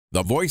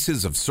The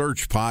Voices of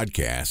Search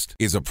podcast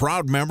is a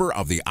proud member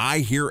of the I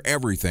Hear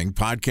Everything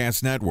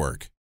podcast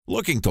network.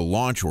 Looking to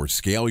launch or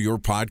scale your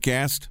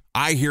podcast?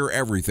 I Hear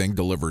Everything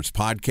delivers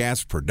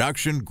podcast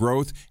production,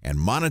 growth, and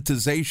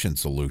monetization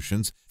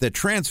solutions that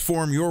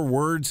transform your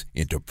words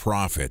into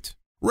profit.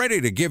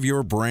 Ready to give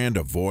your brand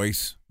a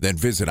voice? Then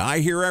visit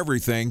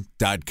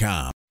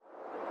iheareverything.com.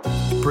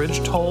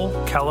 Bridge Toll,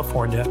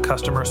 California,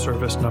 customer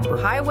service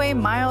number. Highway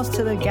miles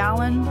to the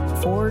gallon,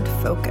 Ford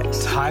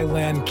Focus.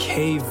 Thailand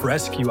cave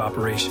rescue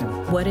operation.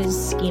 What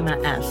is Schema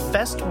F?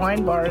 Best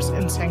wine bars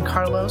in San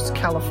Carlos,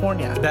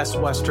 California. Best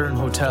Western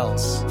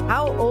hotels.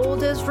 How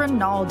old is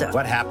Ronaldo?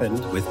 What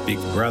happened with Big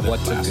Brother?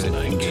 What's a good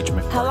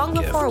engagement? How long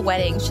before a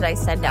wedding should I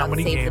send out How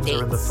many save the games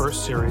dates? are in the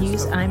first series?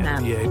 Use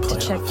IMAP to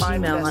check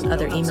email on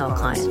other email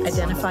clients.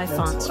 Identify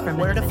fonts from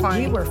Where to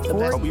find We were the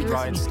 4 best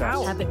years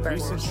out. Habit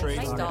burgers.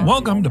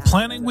 Welcome to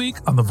Planning Week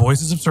on the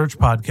Voices of Search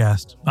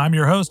podcast. I'm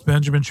your host,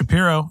 Benjamin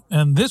Shapiro,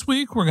 and this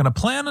week we're going to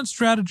plan and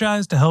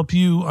strategize to help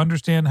you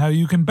understand how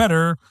you can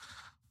better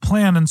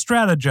plan and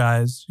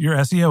strategize your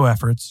SEO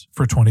efforts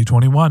for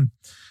 2021.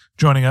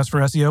 Joining us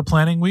for SEO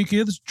Planning Week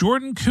is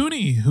Jordan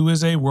Koene, who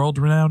is a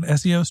world-renowned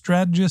SEO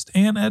strategist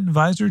and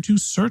advisor to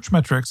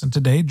Searchmetrics. And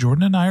today,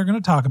 Jordan and I are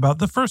going to talk about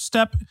the first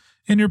step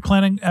in your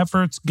planning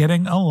efforts,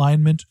 getting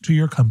alignment to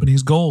your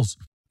company's goals.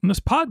 And this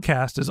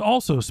podcast is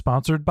also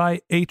sponsored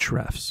by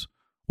Ahrefs.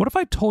 What if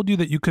I told you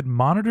that you could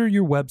monitor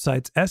your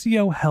website's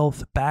SEO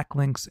health,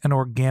 backlinks, and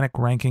organic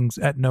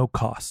rankings at no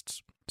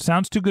costs?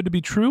 Sounds too good to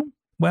be true?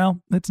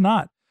 Well, it's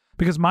not,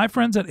 because my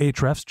friends at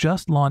Ahrefs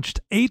just launched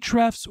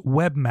Ahrefs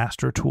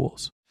Webmaster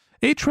Tools.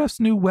 Ahrefs'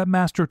 new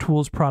Webmaster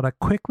Tools product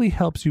quickly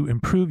helps you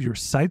improve your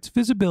site's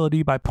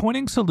visibility by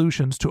pointing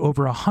solutions to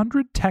over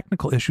 100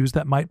 technical issues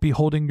that might be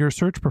holding your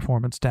search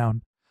performance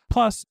down.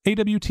 Plus,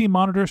 AWT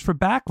monitors for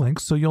backlinks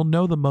so you'll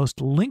know the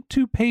most linked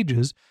to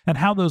pages and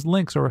how those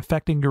links are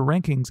affecting your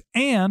rankings.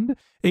 And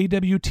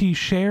AWT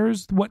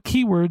shares what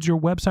keywords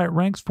your website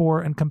ranks for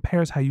and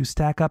compares how you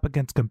stack up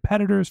against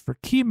competitors for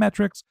key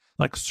metrics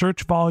like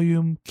search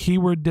volume,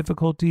 keyword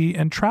difficulty,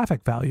 and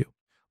traffic value.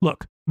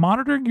 Look,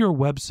 monitoring your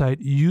website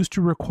used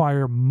to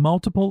require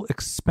multiple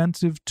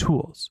expensive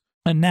tools.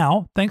 And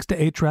now, thanks to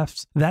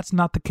Ahrefs, that's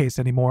not the case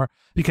anymore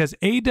because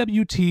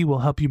AWT will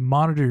help you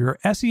monitor your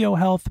SEO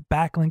health,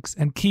 backlinks,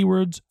 and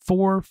keywords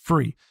for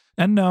free.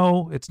 And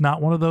no, it's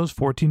not one of those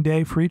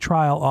 14-day free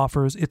trial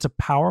offers. It's a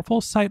powerful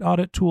site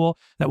audit tool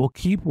that will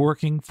keep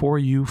working for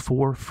you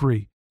for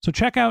free. So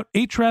check out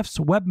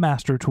Ahrefs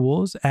Webmaster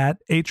Tools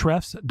at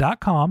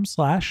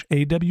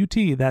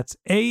ahrefs.com/AWT. That's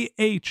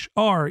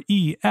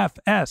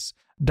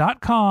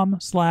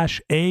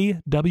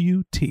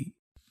ahrefs.com/AWT.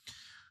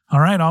 All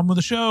right, on with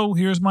the show.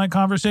 Here's my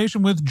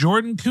conversation with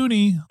Jordan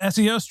Koene,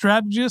 SEO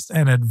strategist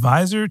and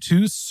advisor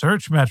to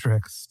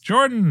Searchmetrics.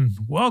 Jordan,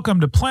 welcome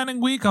to Planning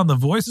Week on the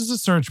Voices of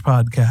Search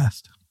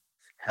podcast.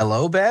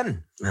 Hello,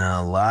 Ben.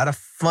 A lot of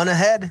fun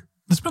ahead.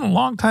 It's been a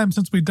long time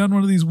since we've done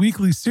one of these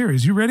weekly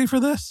series. You ready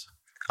for this?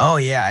 Oh,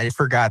 yeah. I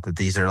forgot that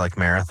these are like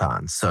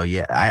marathons. So,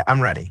 yeah,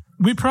 I'm ready.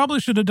 We probably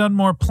should have done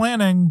more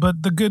planning,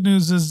 but the good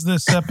news is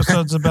this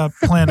episode's about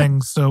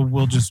planning, so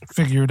we'll just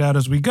figure it out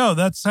as we go.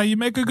 That's how you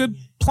make a good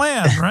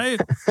plan, right?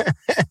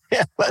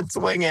 Yeah, let's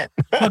wing it.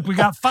 Look, we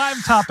got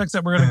 5 topics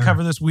that we're going to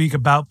cover this week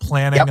about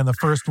planning, and the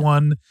first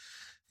one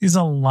is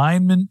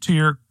alignment to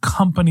your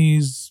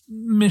company's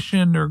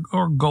mission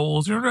or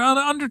goals, or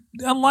under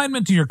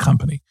alignment to your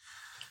company.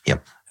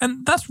 Yep.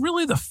 And that's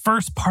really the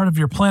first part of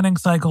your planning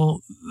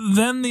cycle.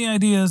 Then the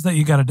idea is that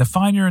you got to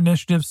define your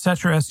initiatives,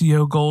 set your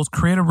SEO goals,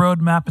 create a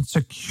roadmap, and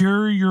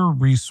secure your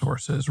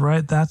resources,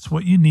 right? That's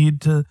what you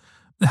need to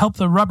help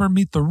the rubber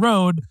meet the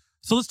road.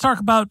 So let's talk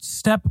about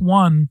step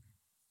 1,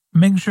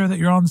 making sure that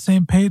you're on the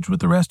same page with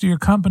the rest of your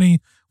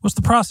company. What's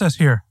the process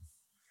here?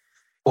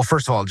 Well,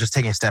 first of all, just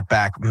taking a step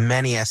back,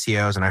 many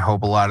SEOs, and I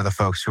hope a lot of the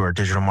folks who are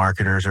digital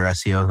marketers or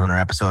SEOs on our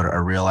episode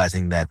are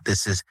realizing that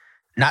this is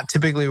not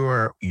typically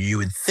where you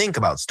would think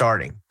about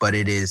starting, but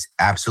it is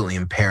absolutely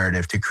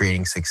imperative to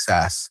creating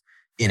success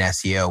in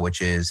SEO,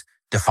 which is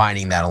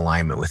defining that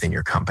alignment within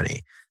your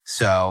company.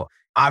 So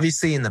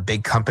obviously in the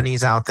big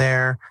companies out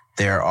there,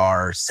 there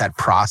are set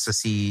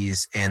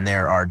processes and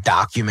there are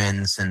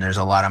documents and there's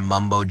a lot of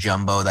mumbo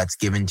jumbo that's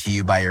given to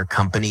you by your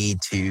company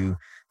to,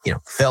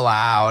 fill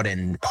out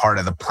and part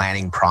of the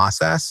planning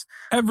process.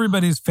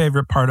 Everybody's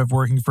favorite part of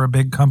working for a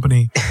big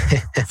company,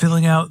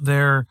 filling out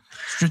their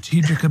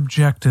strategic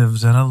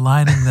objectives and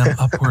aligning them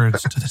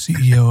upwards to the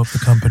CEO of the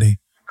company.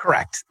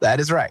 Correct. That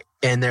is right.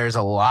 And there's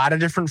a lot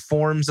of different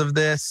forms of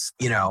this.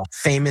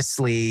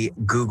 Famously,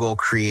 Google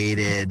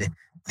created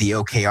the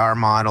OKR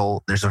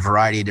model. There's a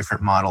variety of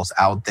different models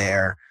out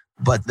there.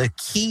 But the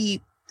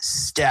key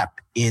step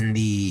in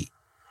the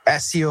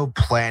SEO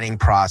planning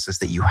process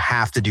that you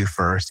have to do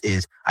first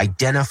is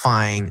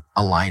identifying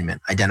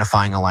alignment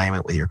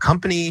with your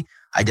company,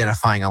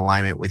 identifying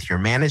alignment with your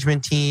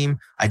management team,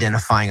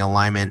 identifying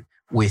alignment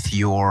with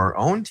your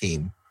own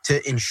team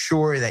to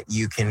ensure that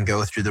you can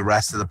go through the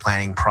rest of the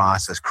planning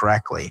process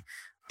correctly.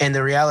 And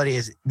the reality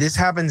is this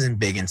happens in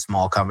big and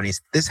small companies.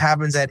 This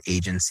happens at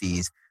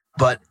agencies.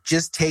 But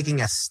just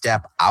taking a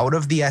step out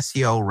of the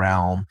SEO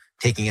realm,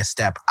 taking a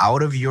step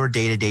out of your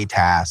day-to-day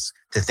tasks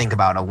to think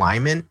about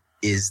alignment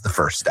is the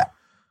first step.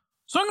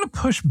 So I'm going to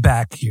push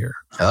back here.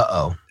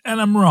 Uh-oh.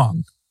 And I'm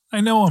wrong.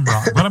 I know I'm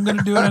wrong, but I'm going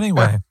to do it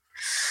anyway.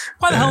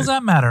 Why the hell does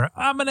that matter?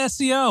 I'm an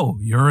SEO.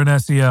 You're an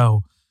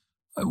SEO.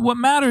 What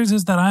matters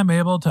is that I'm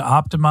able to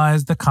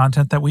optimize the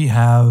content that we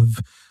have.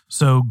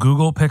 So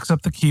Google picks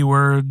up the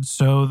keywords,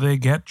 so they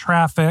get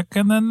traffic,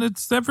 and then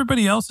it's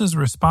everybody else's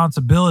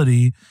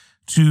responsibility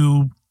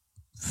to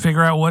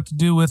figure out what to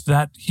do with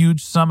that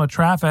huge sum of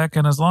traffic.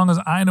 And as long as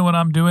I know what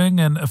I'm doing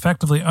and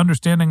effectively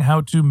understanding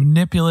how to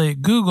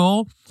manipulate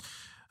Google,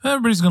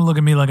 everybody's going to look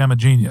at me like I'm a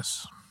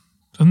genius.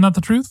 Isn't that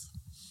the truth?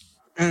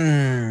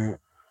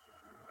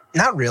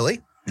 Not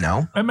really.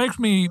 No. It makes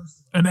me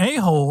an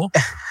a-hole,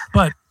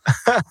 but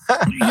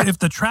if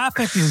the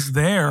traffic is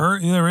there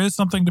is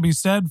something to be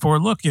said for,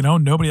 look,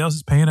 nobody else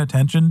is paying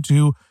attention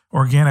to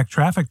organic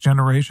traffic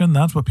generation.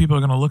 That's what people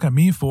are going to look at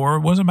me for.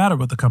 It doesn't matter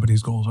what the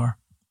company's goals are.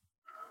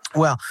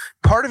 Well,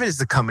 part of it is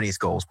the company's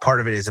goals. Part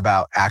of it is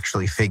about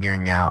actually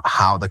figuring out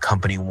how the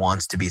company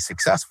wants to be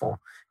successful.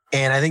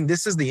 And I think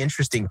this is the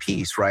interesting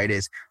piece, right?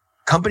 Is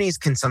companies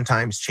can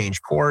sometimes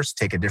change course,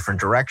 take a different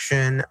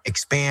direction,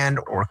 expand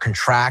or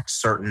contract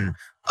certain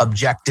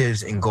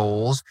objectives and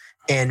goals.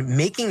 And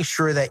making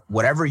sure that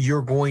whatever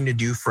you're going to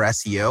do for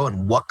SEO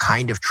and what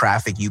kind of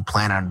traffic you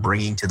plan on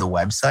bringing to the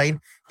website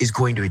is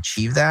going to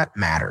achieve that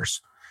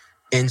matters.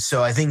 And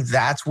so I think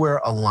that's where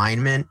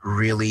alignment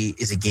really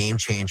is a game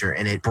changer.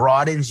 And it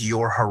broadens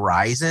your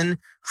horizon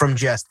from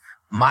just,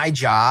 my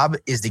job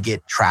is to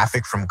get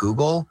traffic from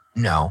Google.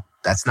 No,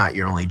 that's not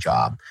your only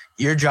job.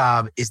 Your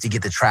job is to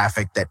get the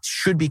traffic that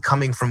should be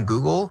coming from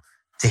Google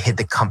to hit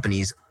the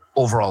company's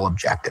overall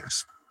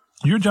objectives.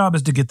 Your job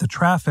is to get the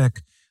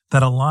traffic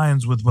that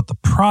aligns with what the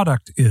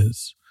product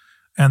is.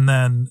 And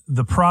then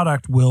the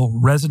product will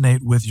resonate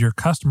with your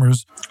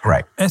customers.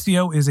 Right.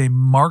 SEO is a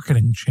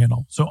marketing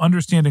channel. So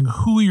understanding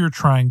who you're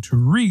trying to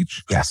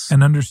reach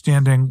and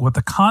understanding what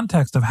the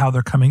context of how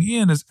they're coming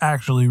in is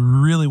actually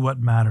really what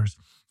matters.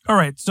 All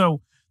right.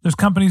 So there's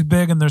companies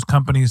big and there's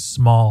companies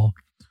small.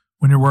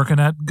 When you're working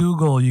at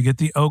Google, you get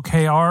the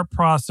OKR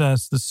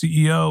process. The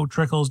CEO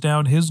trickles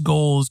down his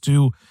goals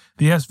to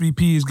the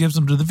SVPs, gives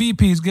them to the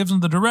VPs, gives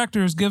them to the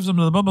directors, gives them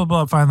to the blah, blah,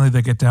 blah. Finally,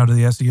 they get down to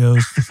the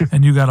SEOs,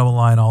 and you got to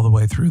align all the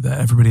way through that,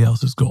 everybody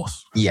else's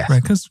goals. Yes.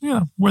 Right? Because,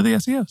 we're the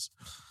SEOs.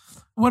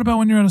 What about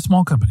when you're at a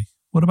small company?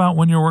 What about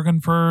when you're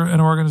working for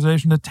an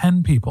organization of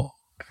 10 people?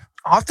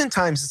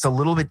 Oftentimes, it's a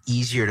little bit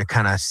easier to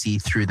kind of see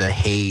through the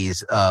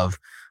haze of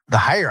the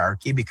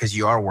hierarchy because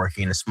you are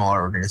working in a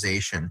smaller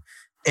organization.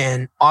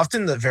 And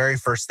often the very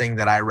first thing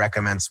that I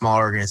recommend small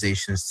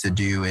organizations to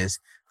do is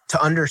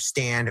to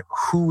understand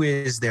who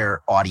is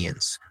their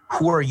audience.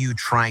 Who are you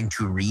trying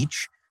to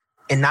reach?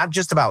 And not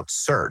just about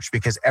search,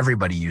 because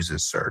everybody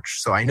uses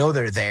search. So I know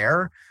they're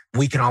there.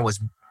 We can always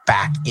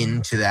back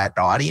into that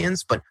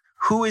audience, but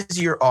who is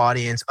your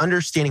audience?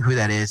 Understanding who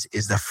that is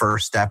the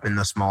first step in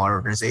the smaller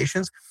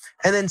organizations.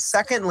 And then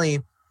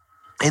secondly,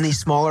 in these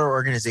smaller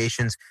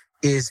organizations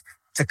is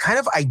to kind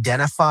of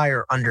identify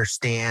or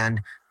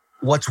understand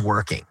what's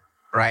working,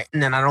 right?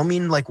 And then I don't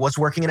mean like what's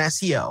working in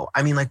SEO.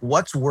 I mean like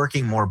what's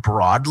working more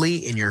broadly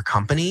in your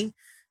company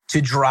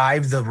to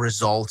drive the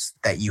results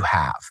that you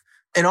have.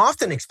 And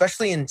often,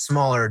 especially in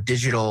smaller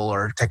digital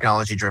or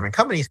technology-driven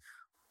companies,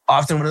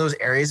 often one of those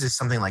areas is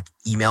something like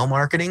email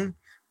marketing.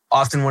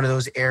 Often one of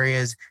those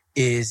areas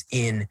is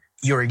in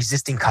your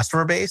existing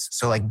customer base.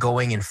 So like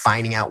going and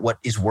finding out what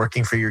is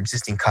working for your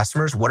existing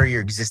customers. What are your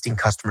existing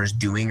customers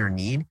doing or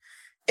need?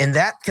 And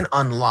that can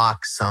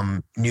unlock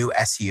some new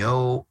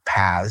SEO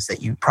paths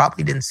that you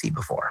probably didn't see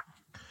before.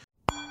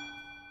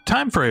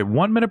 Time for a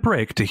 1-minute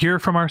break to hear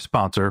from our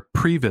sponsor,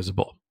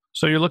 Previsible.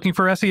 So you're looking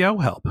for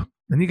SEO help,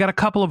 and you got a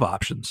couple of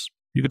options.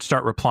 You could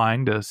start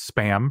replying to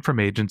spam from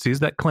agencies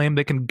that claim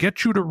they can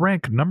get you to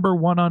rank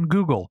 #1 on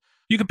Google.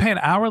 You can pay an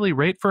hourly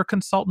rate for a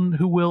consultant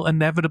who will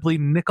inevitably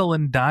nickel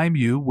and dime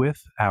you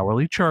with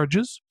hourly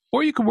charges.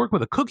 Or you can work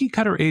with a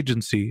cookie-cutter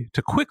agency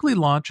to quickly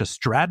launch a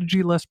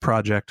strategy-less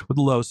project with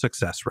low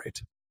success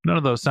rate. None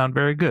of those sound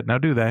very good, now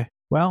do they?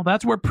 Well,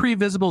 that's where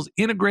Previsible's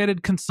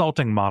integrated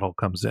consulting model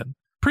comes in.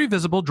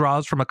 Previsible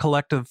draws from a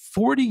collective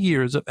 40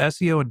 years of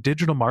SEO and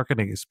digital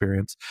marketing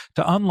experience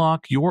to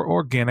unlock your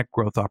organic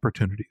growth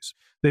opportunities.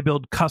 They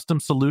build custom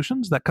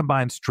solutions that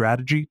combine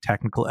strategy,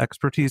 technical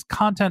expertise,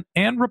 content,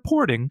 and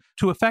reporting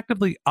to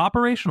effectively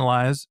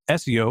operationalize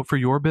SEO for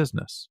your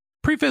business.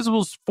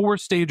 Previsible's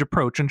 4-stage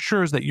approach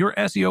ensures that your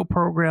SEO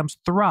programs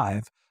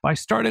thrive by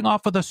starting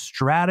off with a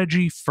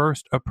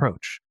strategy-first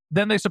approach.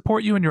 Then they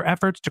support you in your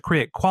efforts to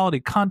create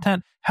quality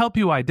content, help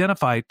you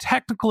identify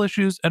technical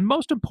issues, and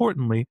most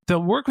importantly,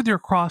 they'll work with your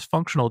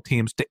cross-functional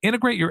teams to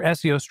integrate your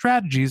SEO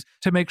strategies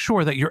to make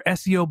sure that your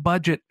SEO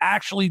budget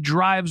actually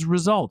drives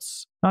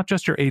results, not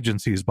just your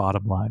agency's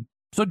bottom line.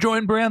 So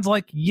join brands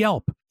like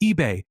Yelp,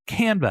 eBay,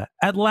 Canva,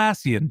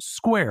 Atlassian,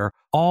 Square,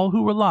 all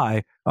who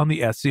rely on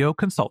the SEO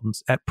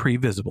consultants at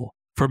Previsible.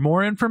 For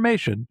more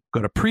information,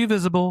 go to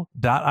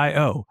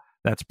previsible.io.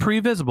 That's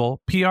Previsible,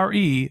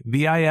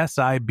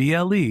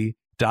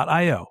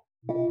 Previsibile.io.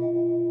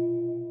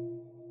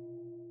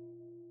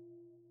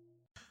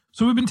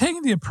 So we've been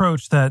taking the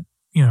approach that,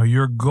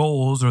 your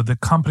goals or the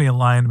company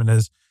alignment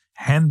is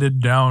handed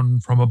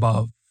down from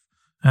above.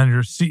 And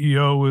your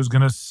CEO is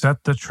going to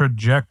set the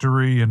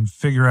trajectory and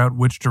figure out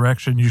which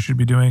direction you should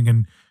be doing.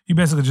 And you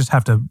basically just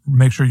have to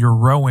make sure you're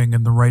rowing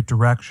in the right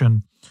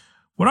direction.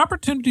 What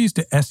opportunities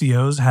do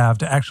SEOs have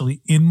to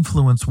actually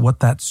influence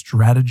what that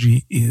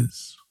strategy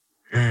is?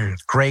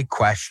 Great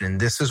question.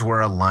 This is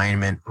where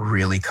alignment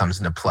really comes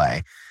into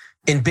play.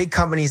 In big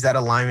companies, that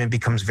alignment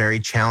becomes very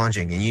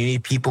challenging, and you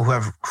need people who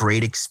have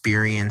great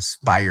experience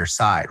by your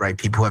side, right?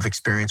 People who have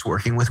experience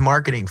working with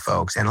marketing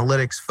folks,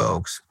 analytics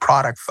folks,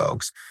 product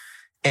folks.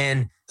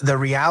 And the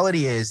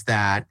reality is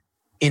that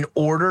in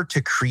order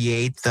to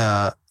create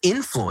the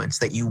influence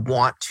that you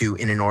want to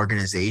in an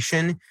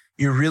organization,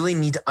 you really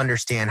need to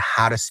understand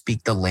how to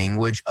speak the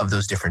language of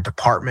those different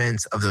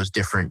departments, of those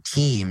different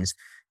teams,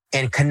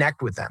 and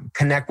connect with them.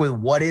 Connect with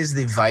what is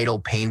the vital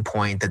pain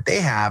point that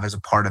they have as a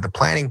part of the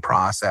planning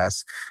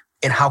process,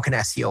 and how can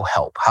SEO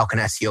help? How can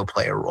SEO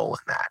play a role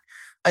in that?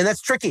 And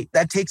that's tricky.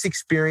 That takes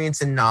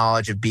experience and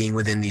knowledge of being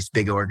within these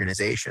big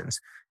organizations.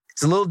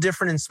 It's a little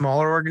different in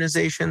smaller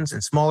organizations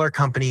and smaller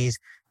companies.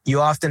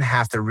 You often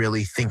have to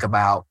really think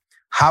about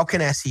how can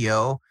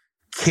SEO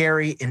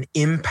carry an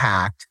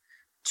impact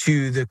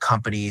to the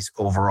company's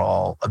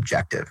overall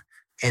objective.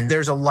 And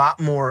there's a lot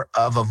more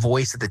of a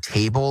voice at the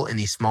table in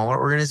these smaller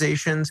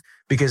organizations,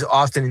 because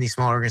often in these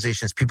smaller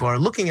organizations, people are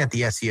looking at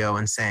the SEO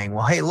and saying,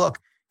 well, hey, look,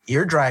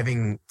 you're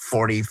driving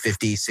 40,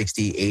 50,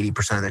 60,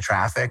 80% of the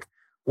traffic.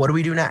 What do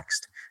we do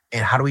next?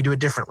 And how do we do it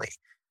differently?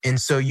 And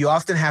so you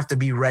often have to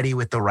be ready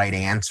with the right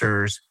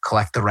answers,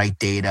 collect the right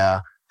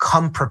data,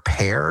 come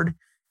prepared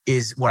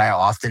is what I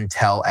often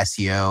tell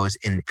SEOs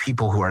and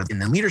people who are in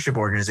the leadership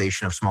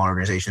organization of small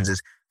organizations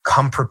is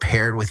come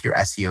prepared with your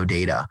SEO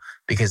data,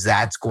 because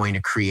that's going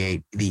to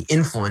create the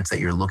influence that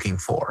you're looking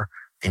for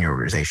in your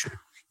organization.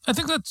 I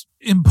think that's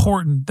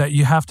important, that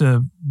you have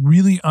to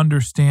really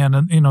understand,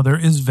 and there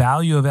is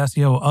value of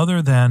SEO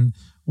other than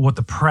what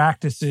the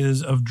practice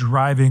is of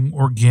driving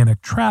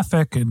organic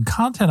traffic and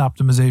content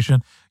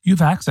optimization. You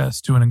have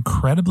access to an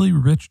incredibly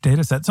rich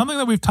data set. Something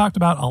that we've talked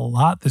about a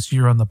lot this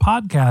year on the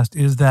podcast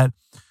is that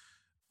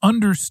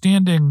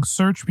understanding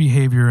search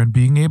behavior and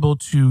being able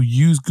to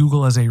use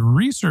Google as a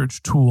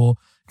research tool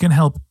can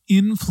help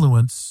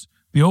influence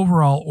the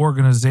overall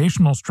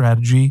organizational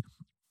strategy.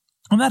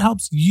 And that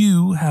helps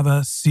you have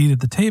a seat at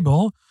the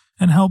table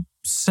and help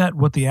set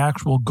what the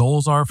actual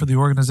goals are for the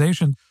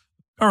organization.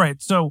 All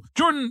right. So,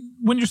 Jordan,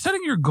 when you're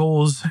setting your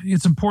goals,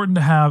 it's important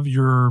to have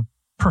your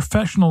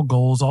professional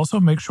goals.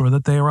 Also make sure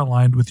that they are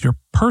aligned with your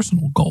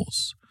personal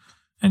goals.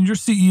 And your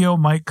CEO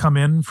might come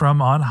in from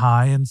on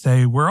high and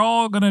say, we're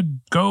all going to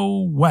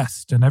go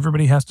west, and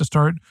everybody has to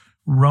start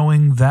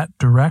rowing that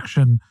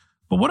direction.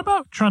 But what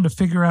about trying to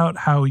figure out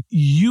how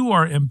you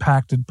are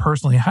impacted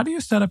personally? How do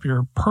you set up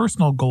your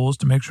personal goals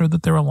to make sure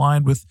that they're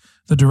aligned with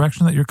the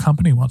direction that your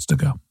company wants to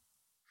go?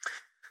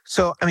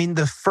 So,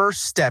 the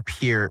first step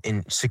here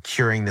in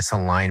securing this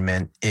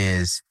alignment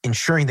is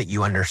ensuring that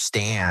you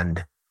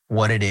understand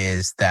what it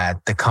is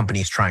that the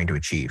company is trying to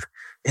achieve.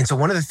 And so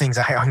one of the things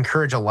I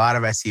encourage a lot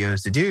of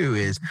SEOs to do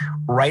is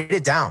write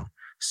it down.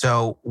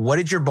 So what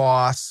did your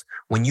boss,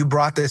 when you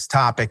brought this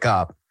topic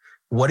up,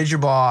 what did your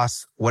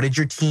boss, what did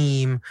your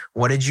team,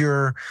 what did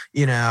your,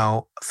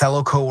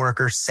 fellow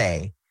coworkers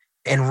say?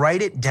 And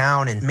write it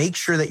down and make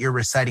sure that you're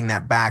reciting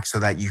that back so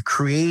that you're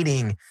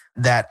creating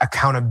that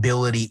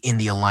accountability in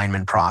the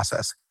alignment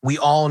process. We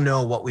all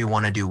know what we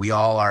want to do. We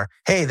all are,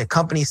 hey, the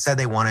company said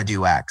they want to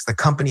do X. The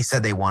company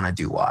said they want to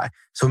do Y.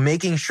 So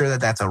making sure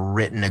that that's a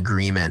written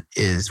agreement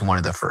is one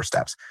of the first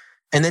steps.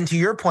 And then to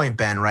your point,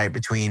 Ben, right,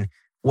 between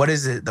what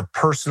is it, the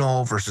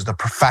personal versus the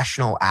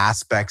professional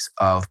aspects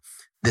of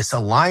this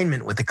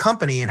alignment with the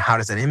company and how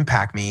does it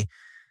impact me?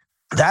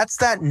 That's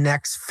that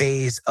next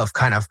phase of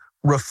kind of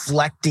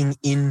reflecting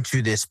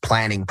into this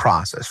planning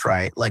process,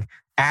 right? Like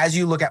as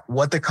you look at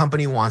what the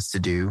company wants to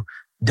do,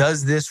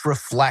 does this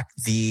reflect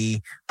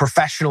the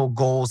professional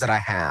goals that I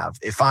have?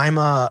 If I'm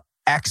a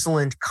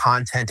excellent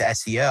content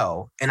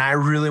SEO and I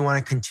really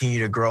want to continue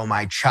to grow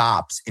my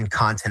chops in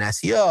content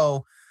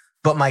SEO,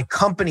 but my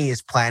company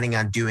is planning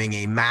on doing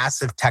a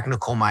massive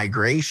technical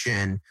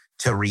migration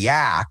to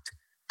React,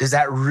 does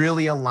that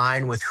really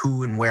align with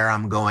who and where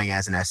I'm going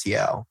as an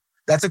SEO?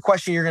 That's a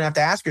question you're going to have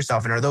to ask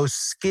yourself. And are those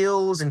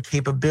skills and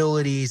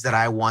capabilities that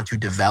I want to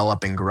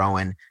develop and grow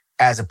in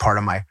as a part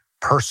of my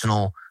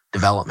personal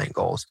development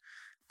goals?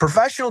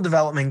 Professional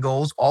development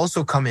goals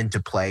also come into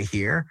play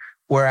here.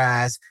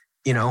 Whereas,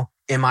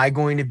 am I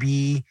going to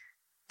be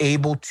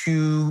able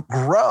to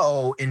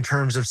grow in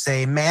terms of,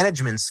 say,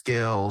 management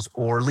skills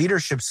or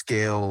leadership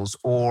skills,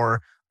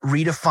 or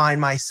redefine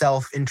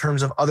myself in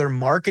terms of other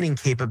marketing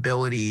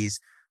capabilities,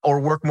 or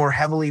work more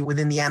heavily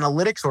within the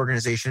analytics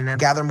organization and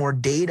gather more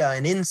data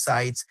and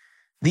insights?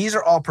 These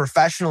are all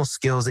professional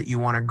skills that you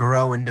want to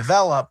grow and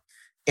develop.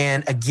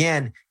 And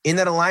again, in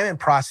that alignment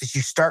process,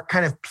 you start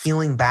kind of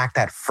peeling back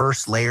that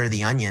first layer of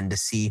the onion to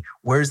see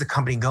where's the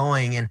company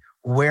going and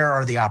where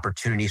are the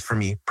opportunities for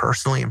me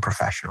personally and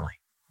professionally.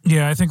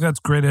 Yeah, I think that's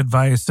great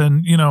advice.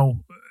 And,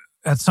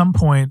 at some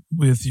point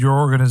with your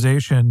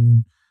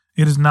organization,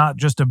 it is not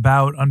just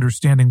about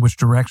understanding which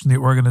direction the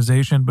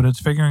organization, but it's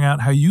figuring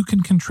out how you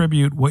can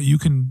contribute, what you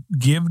can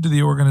give to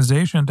the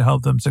organization to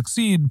help them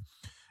succeed,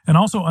 and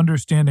also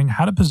understanding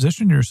how to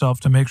position yourself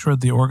to make sure that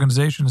the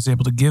organization is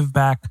able to give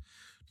back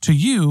to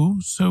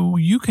you so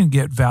you can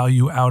get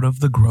value out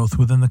of the growth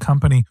within the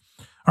company.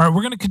 All right,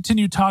 we're going to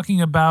continue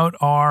talking about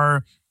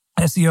our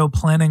SEO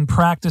planning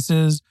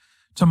practices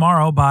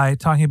tomorrow by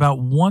talking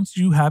about, once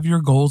you have your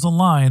goals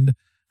aligned,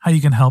 how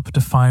you can help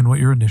define what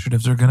your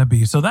initiatives are going to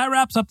be. So that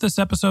wraps up this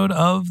episode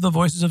of the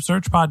Voices of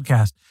Search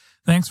podcast.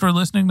 Thanks for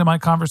listening to my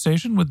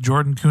conversation with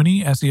Jordan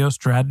Koene, SEO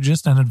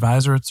strategist and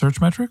advisor at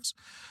Searchmetrics.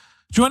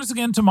 Join us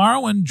again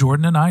tomorrow when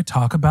Jordan and I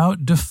talk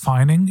about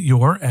defining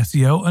your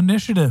SEO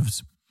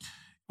initiatives.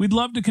 We'd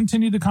love to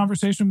continue the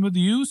conversation with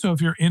you, so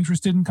if you're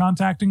interested in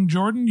contacting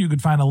Jordan, you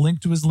could find a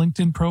link to his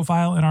LinkedIn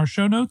profile in our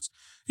show notes.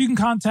 You can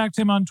contact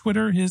him on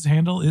Twitter. His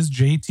handle is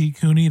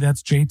JTKoene,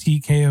 that's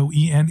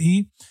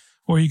JTKoene,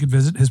 or you could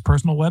visit his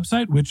personal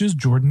website, which is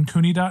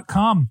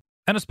jordankoene.com.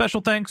 And a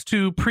special thanks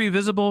to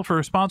Previsible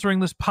for sponsoring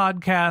this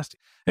podcast.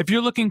 If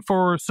you're looking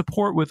for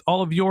support with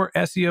all of your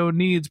SEO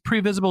needs,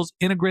 Previsible's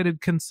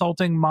integrated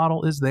consulting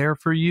model is there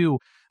for you.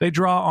 They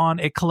draw on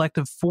a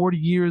collective 40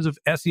 years of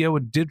SEO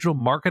and digital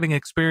marketing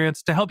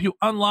experience to help you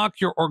unlock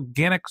your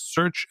organic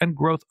search and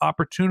growth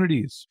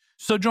opportunities.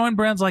 So join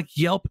brands like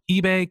Yelp,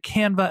 eBay,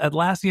 Canva,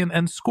 Atlassian,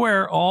 and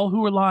Square, all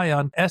who rely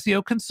on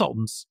SEO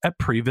consultants at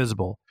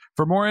Previsible.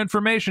 For more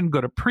information,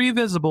 go to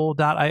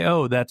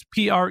previsible.io. That's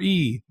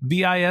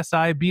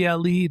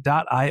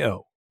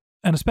previsible.io.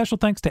 And a special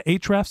thanks to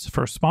Ahrefs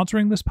for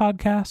sponsoring this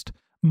podcast.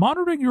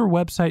 Monitoring your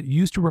website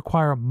used to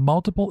require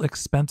multiple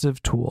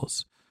expensive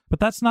tools, but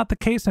that's not the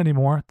case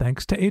anymore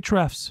thanks to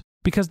Ahrefs,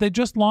 because they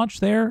just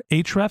launched their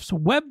Ahrefs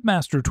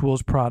Webmaster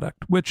Tools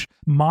product, which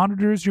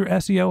monitors your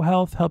SEO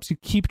health, helps you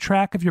keep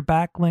track of your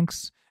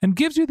backlinks, and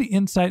gives you the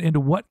insight into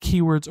what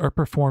keywords are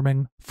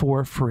performing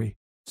for free.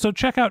 So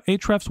check out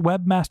Ahrefs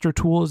Webmaster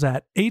Tools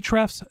at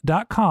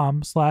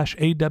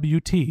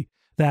ahrefs.com/AWT.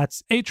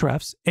 That's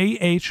Ahrefs,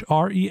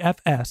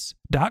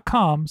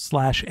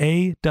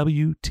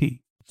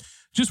 AHREFS.com/AWT.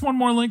 Just one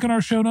more link in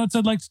our show notes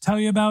I'd like to tell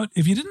you about.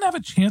 If you didn't have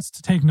a chance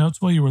to take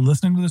notes while you were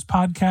listening to this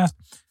podcast,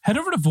 head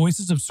over to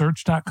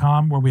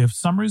voicesofsearch.com, where we have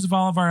summaries of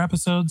all of our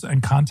episodes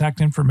and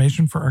contact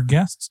information for our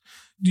guests.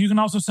 You can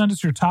also send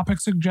us your topic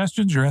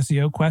suggestions, your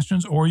SEO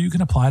questions, or you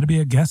can apply to be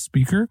a guest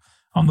speaker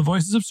on the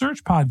Voices of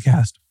Search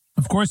podcast.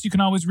 Of course, you can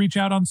always reach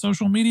out on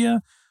social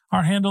media.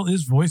 Our handle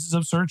is Voices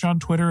of Search on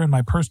Twitter, and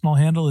my personal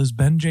handle is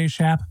Ben J.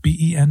 Shap,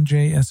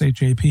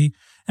 BenJShap.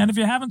 And if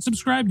you haven't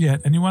subscribed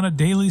yet and you want a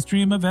daily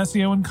stream of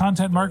SEO and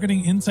content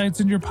marketing insights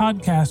in your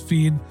podcast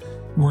feed,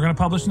 we're going to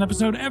publish an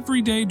episode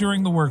every day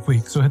during the work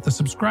week. So hit the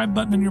subscribe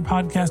button in your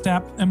podcast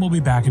app, and we'll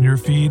be back in your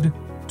feed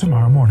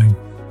tomorrow morning.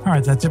 All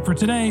right, that's it for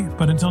today.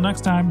 But until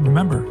next time,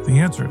 remember, the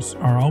answers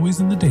are always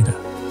in the data.